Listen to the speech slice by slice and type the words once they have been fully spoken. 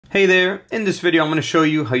Hey there, in this video I'm going to show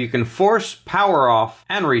you how you can force power off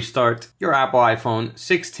and restart your Apple iPhone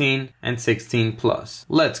 16 and 16 Plus.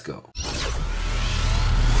 Let's go.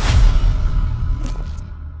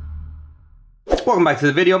 Welcome back to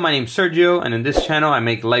the video. My name's Sergio, and in this channel I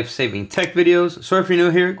make life-saving tech videos. So if you're new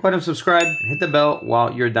here, go ahead and subscribe and hit the bell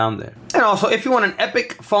while you're down there. And also, if you want an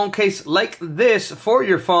epic phone case like this for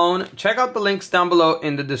your phone, check out the links down below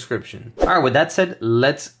in the description. All right, with that said,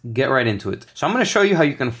 let's get right into it. So I'm going to show you how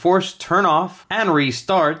you can force turn off and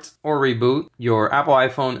restart or reboot your Apple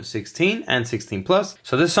iPhone 16 and 16 Plus.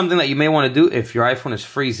 So this is something that you may want to do if your iPhone is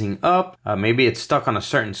freezing up. Maybe it's stuck on a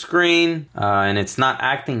certain screen and it's not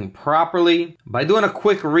acting properly. By doing a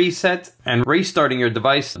quick reset and restarting your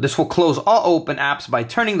device, this will close all open apps by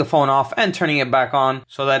turning the phone off and turning it back on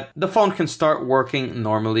so that the phone can start working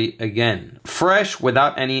normally again. Fresh,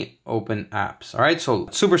 without any open apps. All right, so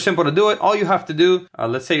super simple to do it. All you have to do,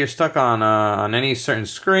 let's say you're stuck on any certain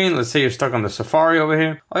screen. Let's say you're stuck on the Safari over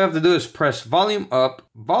here. All you have to do is press volume up,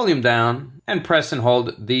 volume down, and press and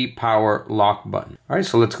hold the power lock button. All right,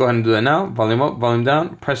 so let's go ahead and do that now. Volume up, volume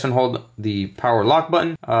down, press and hold the power lock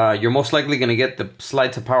button. You're most likely going to get the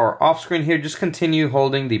slide to power off screen here. Just continue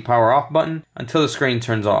holding the power off button until the screen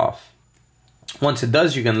turns off. Once it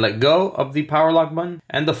does, you can let go of the power lock button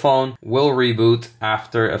and the phone will reboot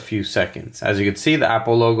after a few seconds. As you can see, the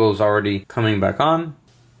Apple logo is already coming back on.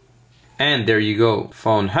 And there you go.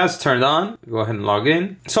 Phone has turned on. Go ahead and log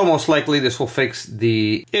in. So most likely this will fix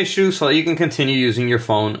the issue so that you can continue using your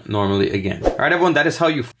phone normally again. All right, everyone, that is how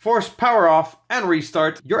you force power off and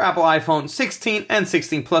restart your Apple iPhone 16 and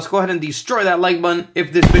 16 Plus. Go ahead and destroy that like button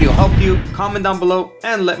if this video helped you. Comment down below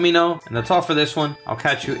and let me know. And that's all for this one. I'll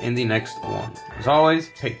catch you in the next one. As always,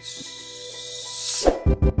 peace.